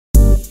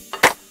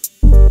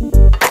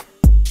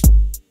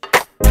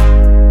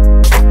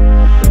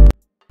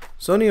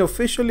Sony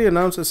officially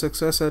announced a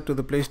successor to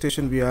the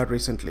PlayStation VR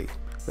recently.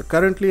 The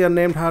currently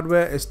unnamed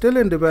hardware is still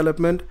in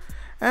development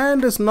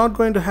and is not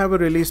going to have a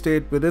release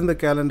date within the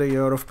calendar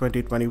year of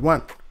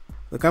 2021.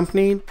 The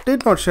company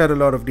did not share a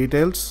lot of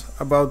details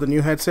about the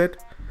new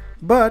headset,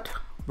 but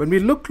when we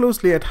look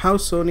closely at how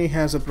Sony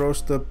has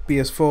approached the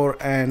PS4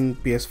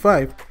 and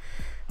PS5,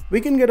 we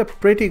can get a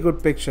pretty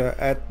good picture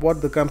at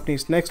what the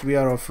company's next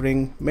VR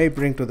offering may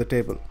bring to the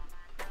table.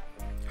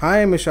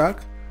 Hi, I'm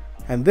Ishaq,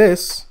 and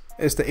this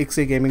is the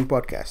iXie Gaming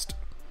Podcast.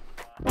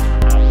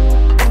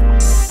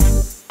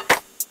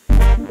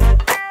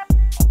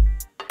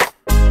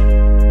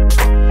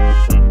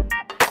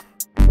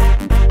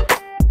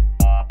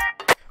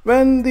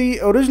 When the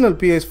original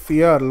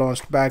PSVR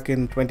launched back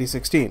in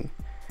 2016,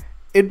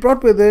 it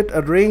brought with it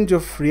a range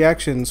of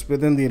reactions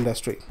within the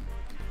industry.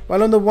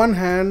 While on the one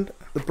hand,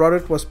 the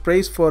product was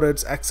praised for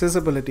its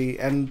accessibility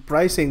and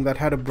pricing that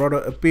had a broader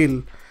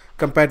appeal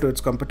compared to its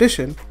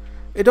competition,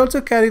 it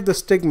also carried the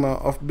stigma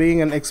of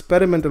being an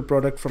experimental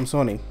product from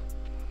Sony,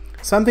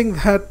 something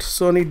that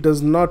Sony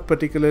does not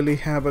particularly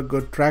have a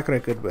good track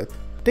record with.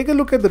 Take a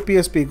look at the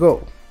PSP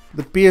Go,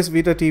 the PS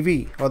Vita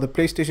TV or the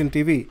PlayStation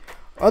TV,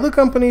 or the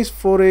company's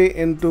foray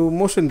into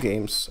motion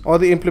games or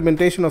the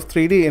implementation of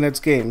 3D in its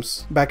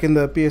games back in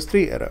the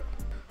PS3 era.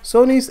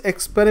 Sony's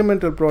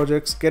experimental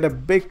projects get a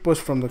big push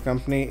from the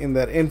company in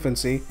their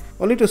infancy,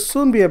 only to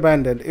soon be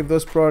abandoned if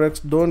those products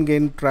don't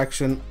gain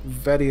traction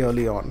very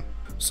early on.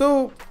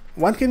 So,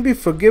 one can be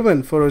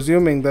forgiven for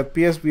assuming that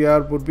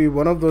PSVR would be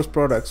one of those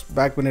products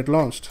back when it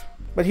launched.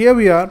 But here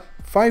we are,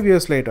 5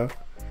 years later,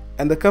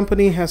 and the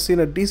company has seen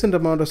a decent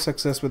amount of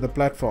success with the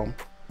platform,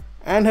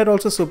 and had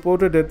also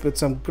supported it with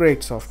some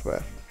great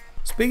software.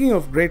 Speaking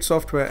of great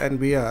software and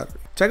VR,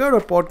 check out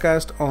our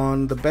podcast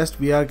on the best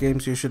VR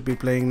games you should be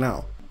playing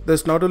now.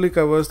 This not only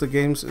covers the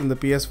games in the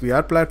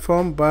PSVR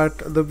platform, but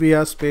the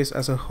VR space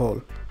as a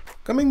whole.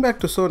 Coming back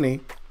to Sony,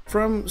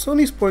 from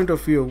Sony's point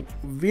of view,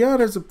 VR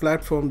as a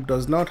platform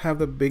does not have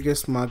the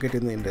biggest market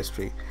in the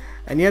industry,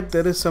 and yet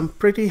there is some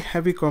pretty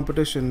heavy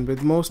competition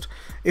with most,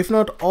 if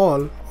not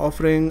all,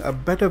 offering a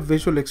better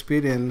visual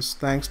experience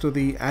thanks to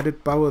the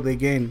added power they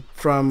gain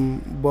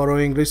from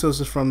borrowing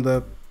resources from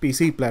the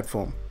PC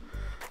platform.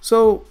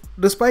 So,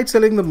 despite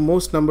selling the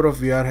most number of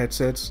VR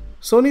headsets,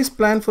 Sony's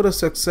plan for a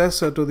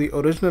successor to the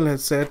original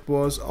headset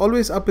was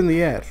always up in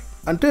the air,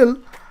 until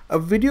a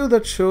video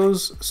that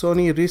shows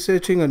Sony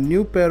researching a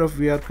new pair of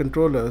VR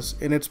controllers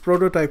in its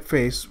prototype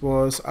phase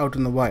was out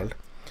in the wild.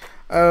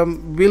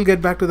 We'll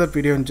get back to that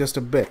video in just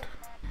a bit.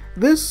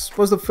 This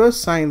was the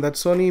first sign that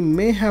Sony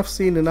may have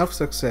seen enough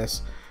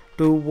success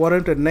to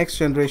warrant a next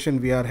generation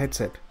VR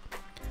headset.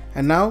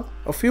 And now,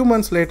 a few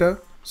months later,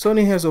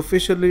 Sony has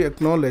officially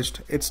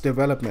acknowledged its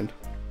development.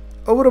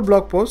 Over a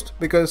blog post,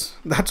 because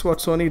that's what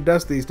Sony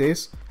does these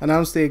days,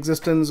 announced the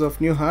existence of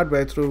new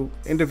hardware through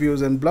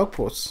interviews and blog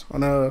posts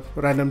on a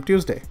random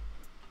Tuesday.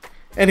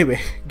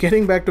 Anyway,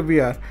 getting back to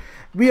VR,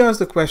 we asked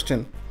the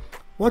question,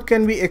 what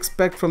can we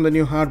expect from the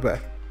new hardware?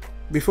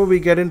 Before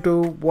we get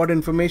into what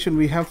information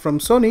we have from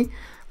Sony,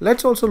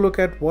 let's also look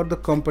at what the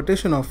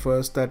competition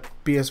offers that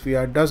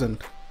PSVR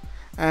doesn't,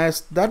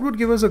 as that would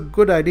give us a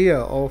good idea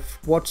of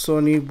what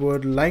Sony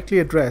would likely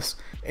address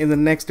in the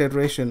next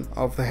iteration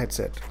of the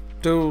headset.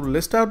 To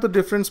list out the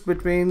difference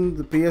between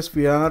the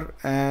PSVR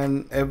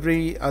and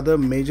every other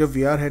major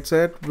VR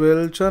headset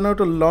will churn out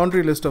a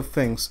laundry list of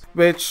things,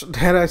 which,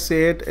 dare I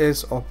say it,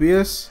 is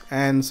obvious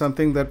and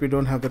something that we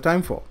don't have the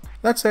time for.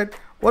 That said,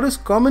 what is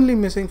commonly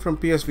missing from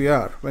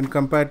PSVR when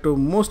compared to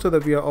most other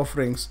VR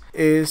offerings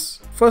is,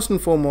 first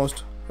and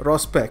foremost, raw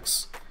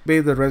specs. Be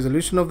it the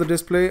resolution of the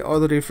display or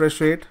the refresh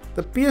rate,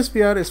 the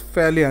PSVR is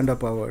fairly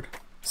underpowered.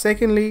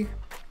 Secondly,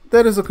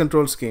 there is a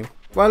control scheme.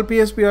 While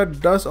PSVR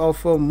does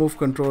offer Move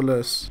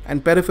controllers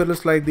and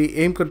peripherals like the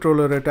aim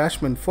controller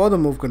attachment for the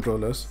Move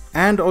controllers,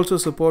 and also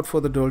support for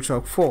the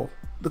DualShock 4,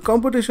 the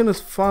competition is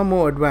far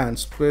more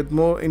advanced with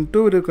more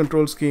intuitive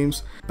control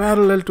schemes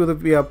parallel to the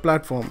VR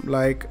platform,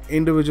 like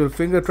individual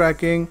finger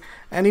tracking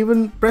and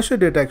even pressure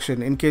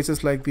detection in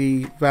cases like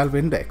the Valve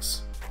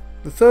Index.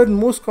 The third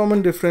most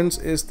common difference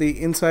is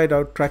the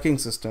inside-out tracking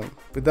system,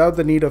 without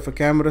the need of a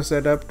camera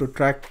setup to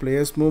track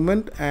players'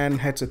 movement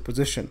and headset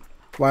position.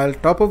 While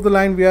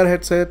top-of-the-line VR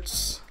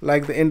headsets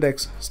like the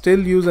Index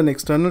still use an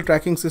external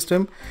tracking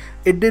system,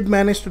 it did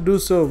manage to do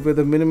so with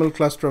a minimal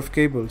cluster of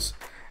cables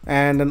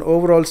and an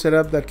overall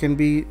setup that can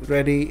be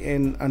ready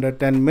in under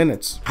 10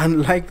 minutes,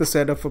 unlike the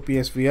setup for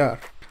PSVR.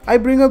 I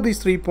bring up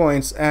these 3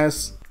 points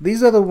as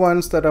these are the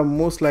ones that are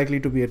most likely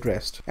to be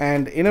addressed,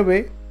 and in a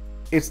way,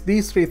 it's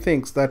these 3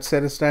 things that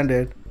set a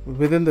standard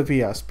within the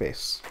VR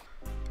space.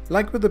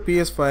 Like with the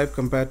PS5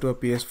 compared to a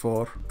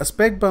PS4, a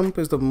spec bump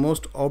is the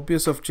most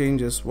obvious of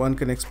changes one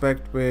can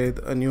expect with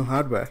a new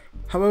hardware.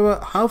 However,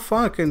 how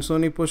far can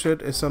Sony push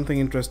it is something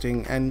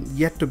interesting and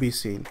yet to be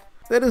seen.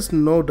 There is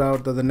no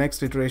doubt that the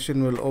next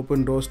iteration will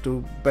open doors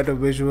to better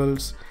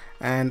visuals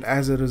and,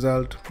 as a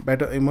result,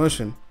 better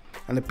immersion.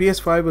 And the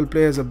PS5 will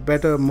play as a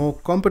better, more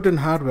competent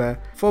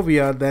hardware for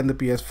VR than the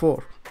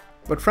PS4.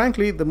 But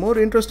frankly, the more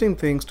interesting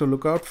things to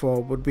look out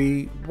for would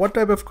be what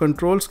type of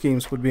control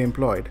schemes would be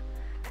employed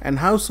and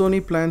how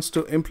Sony plans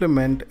to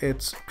implement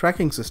its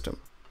tracking system.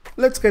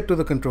 Let's get to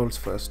the controls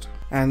first.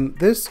 And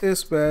this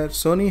is where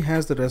Sony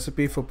has the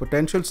recipe for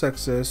potential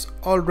success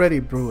already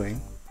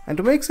brewing. And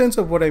to make sense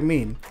of what I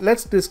mean,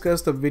 let's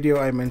discuss the video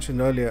I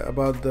mentioned earlier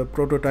about the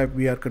prototype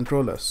VR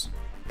controllers.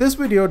 This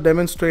video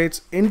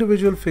demonstrates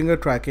individual finger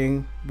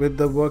tracking with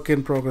the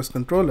work-in-progress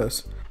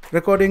controllers,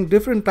 recording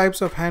different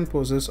types of hand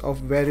poses of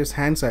various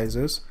hand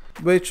sizes,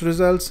 which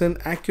results in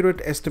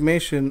accurate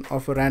estimation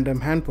of a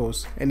random hand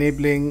pose,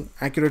 enabling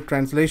accurate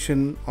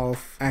translation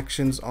of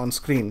actions on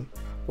screen.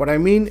 What I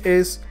mean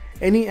is,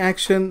 any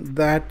action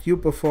that you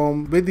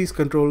perform with these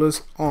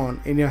controllers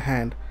on in your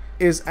hand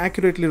is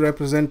accurately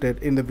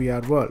represented in the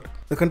VR world.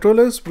 The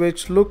controllers,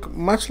 which look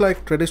much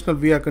like traditional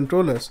VR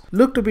controllers,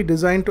 look to be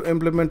designed to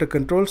implement a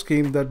control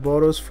scheme that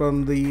borrows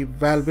from the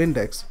Valve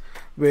Index,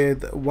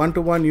 with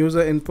one-to-one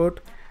user input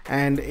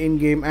and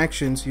in-game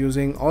actions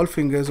using all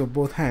fingers of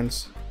both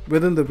hands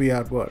within the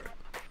VR world.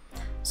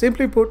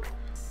 Simply put,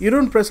 you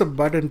don't press a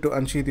button to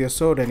unsheath your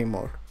sword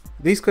anymore.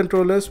 These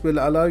controllers will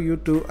allow you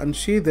to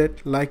unsheath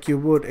it like you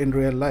would in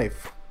real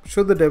life,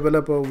 should the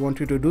developer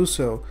want you to do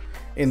so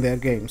in their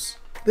games.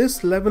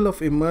 This level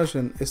of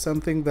immersion is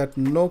something that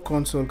no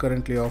console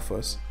currently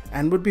offers,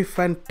 and would be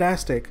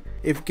fantastic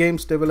if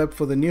games developed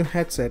for the new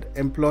headset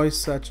employ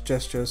such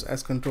gestures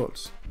as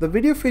controls. The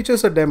video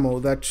features a demo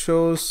that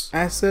shows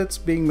assets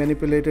being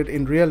manipulated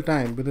in real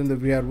time within the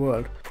VR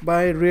world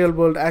by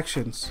real-world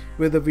actions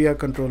with the VR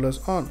controllers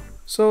on.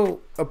 So,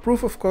 a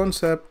proof of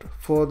concept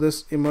for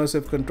this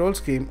immersive control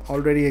scheme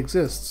already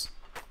exists.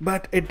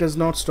 But it does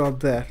not stop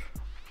there.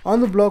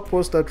 On the blog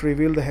post that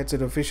revealed the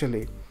headset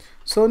officially,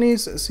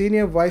 Sony's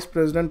Senior Vice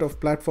President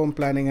of Platform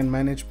Planning and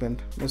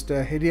Management,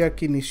 Mr.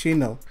 Hideaki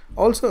Nishino,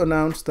 also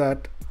announced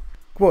that,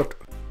 quote,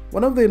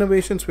 "One of the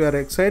innovations we are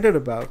excited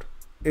about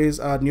is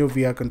our new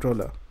VR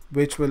controller,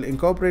 which will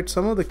incorporate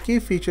some of the key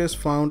features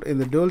found in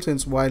the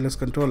DualSense wireless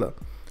controller,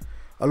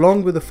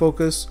 along with a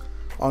focus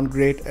on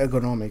great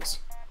ergonomics."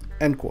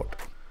 End quote.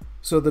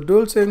 So the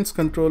DualSense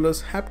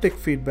controller's haptic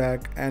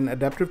feedback and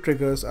adaptive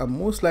triggers are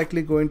most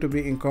likely going to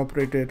be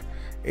incorporated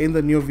in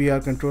the new VR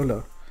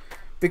controller,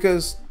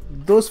 because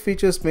those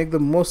features make the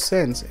most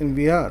sense in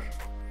VR.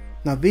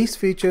 Now these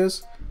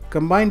features,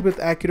 combined with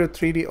accurate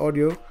 3D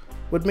audio,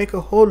 would make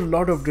a whole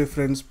lot of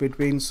difference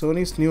between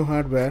Sony's new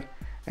hardware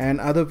and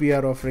other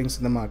VR offerings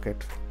in the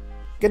market.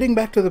 Getting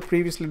back to the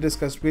previously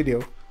discussed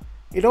video,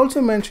 it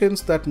also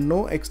mentions that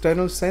no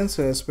external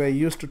sensors were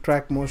used to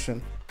track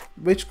motion,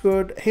 which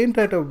could hint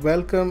at a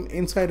welcome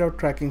inside-out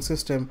tracking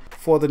system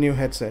for the new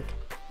headset.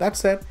 That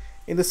said,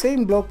 in the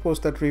same blog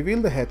post that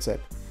revealed the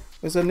headset,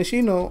 Mr.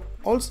 Nishino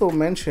also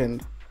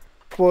mentioned,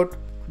 quote,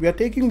 "We are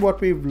taking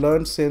what we've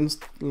learned since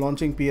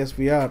launching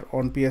PSVR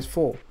on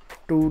PS4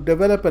 to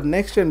develop a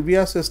next-gen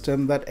VR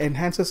system that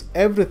enhances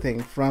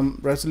everything from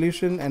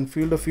resolution and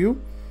field of view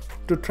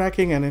to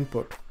tracking and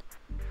input.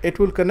 It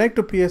will connect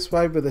to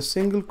PS5 with a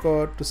single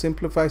cord to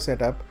simplify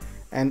setup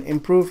and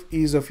improve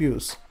ease of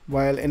use,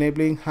 while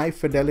enabling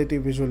high-fidelity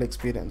visual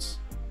experience."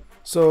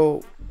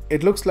 So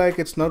it looks like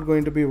it's not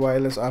going to be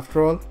wireless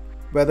after all.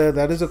 Whether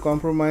that is a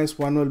compromise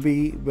one will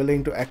be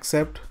willing to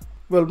accept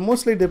will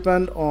mostly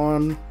depend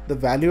on the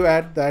value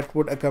add that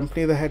would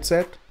accompany the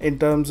headset in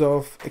terms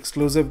of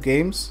exclusive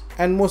games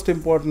and, most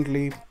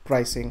importantly,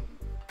 pricing.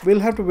 We'll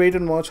have to wait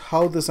and watch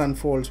how this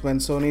unfolds when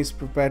Sony is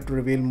prepared to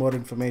reveal more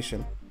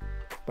information.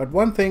 But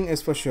one thing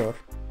is for sure,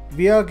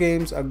 VR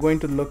games are going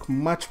to look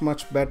much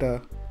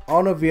better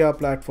on a VR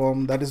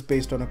platform that is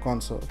based on a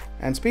console.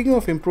 And speaking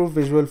of improved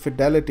visual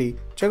fidelity,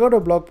 check out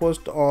a blog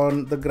post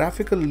on the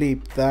graphical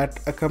leap that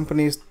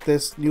accompanies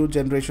this new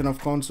generation of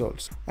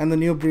consoles and the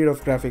new breed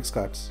of graphics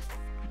cards.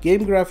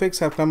 Game graphics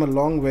have come a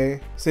long way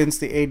since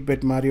the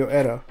 8-bit Mario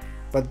era,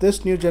 but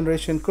this new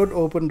generation could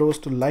open doors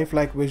to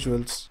lifelike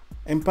visuals,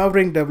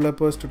 empowering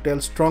developers to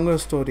tell stronger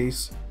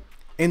stories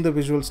in the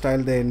visual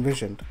style they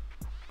envisioned.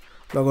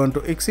 Log on to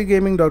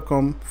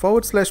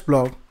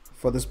iXiegaming.com/blog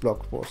for this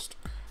blog post.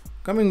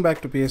 Coming back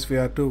to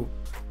PSVR 2,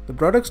 the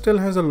product still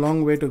has a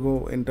long way to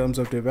go in terms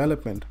of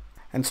development,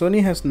 and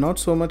Sony has not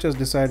so much as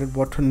decided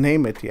what to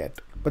name it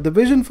yet. But the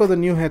vision for the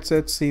new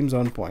headset seems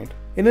on point.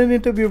 In an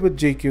interview with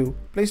GQ,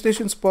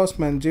 PlayStation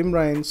spokesman Jim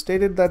Ryan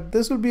stated that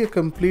this will be a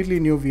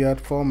completely new VR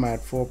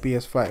format for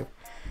PS5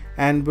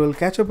 and will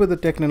catch up with the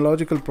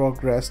technological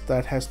progress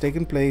that has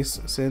taken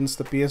place since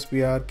the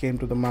PSVR came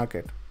to the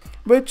market,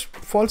 which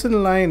falls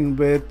in line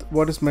with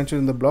what is mentioned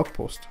in the blog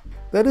post.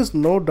 There is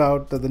no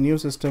doubt that the new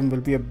system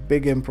will be a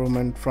big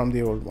improvement from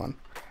the old one,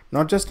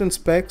 not just in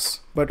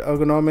specs, but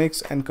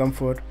ergonomics and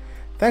comfort,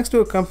 thanks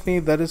to a company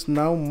that is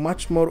now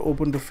much more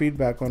open to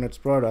feedback on its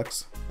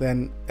products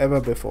than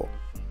ever before.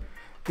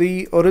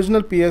 The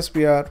original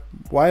PSVR,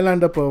 while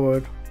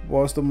underpowered,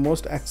 was the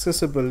most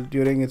accessible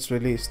during its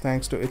release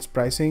thanks to its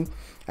pricing,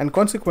 and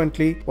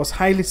consequently was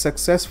highly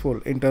successful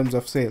in terms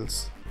of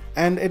sales.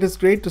 And it is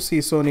great to see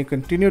Sony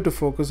continue to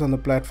focus on the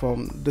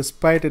platform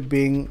despite it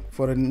being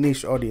for a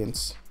niche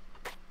audience.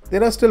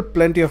 There are still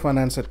plenty of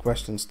unanswered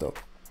questions though.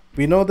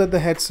 We know that the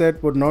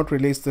headset would not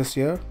release this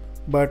year,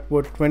 but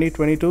would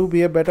 2022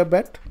 be a better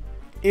bet?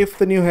 If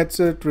the new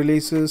headset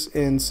releases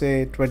in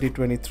say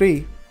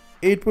 2023,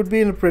 it would be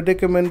in a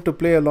predicament to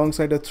play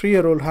alongside a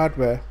 3-year-old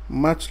hardware,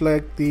 much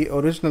like the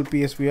original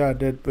PSVR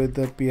did with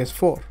the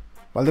PS4.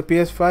 While the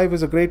PS5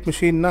 is a great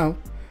machine now,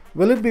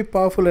 will it be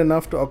powerful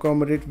enough to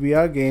accommodate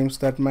VR games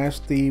that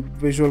match the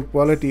visual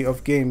quality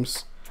of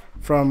games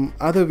from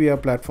other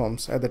VR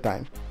platforms at the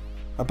time?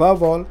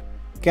 Above all,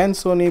 can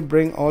Sony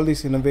bring all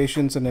these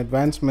innovations and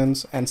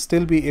advancements and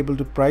still be able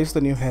to price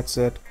the new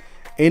headset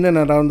in and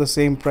around the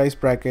same price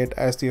bracket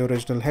as the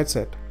original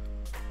headset?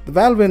 The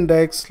Valve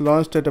Index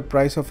launched at a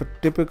price of a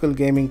typical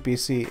gaming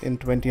PC in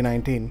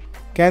 2019.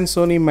 Can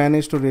Sony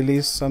manage to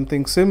release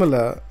something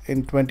similar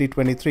in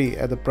 2023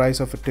 at the price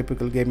of a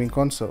typical gaming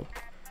console?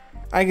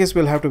 I guess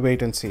we'll have to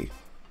wait and see.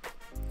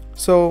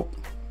 So,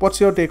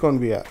 what's your take on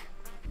VR?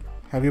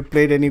 Have you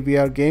played any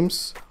VR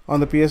games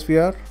on the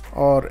PSVR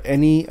or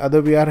any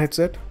other VR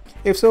headset?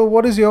 If so,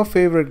 what is your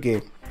favorite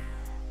game?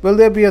 Will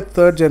there be a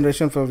third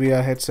generation for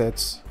VR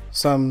headsets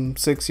some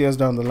 6 years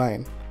down the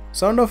line?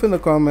 Sound off in the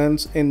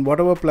comments in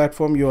whatever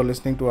platform you are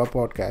listening to our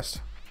podcast.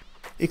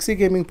 iXie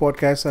Gaming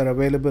podcasts are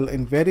available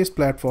in various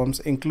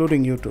platforms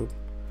including YouTube.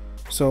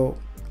 So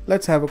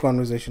let's have a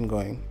conversation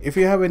going. If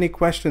you have any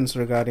questions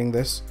regarding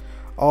this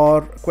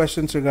or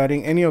questions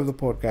regarding any of the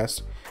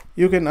podcasts,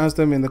 you can ask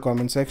them in the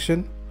comment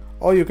section,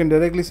 or you can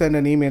directly send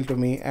an email to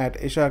me at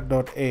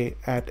ishaq.a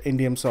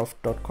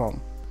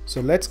 @indiumsoft.com.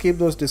 So let's keep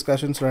those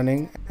discussions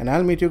running, and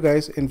I'll meet you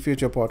guys in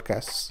future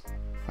podcasts.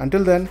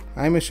 Until then,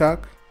 I'm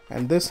Ishaq,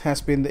 and this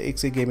has been the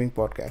iXie Gaming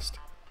Podcast.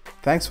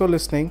 Thanks for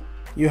listening,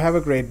 you have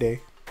a great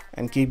day,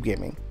 and keep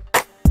gaming.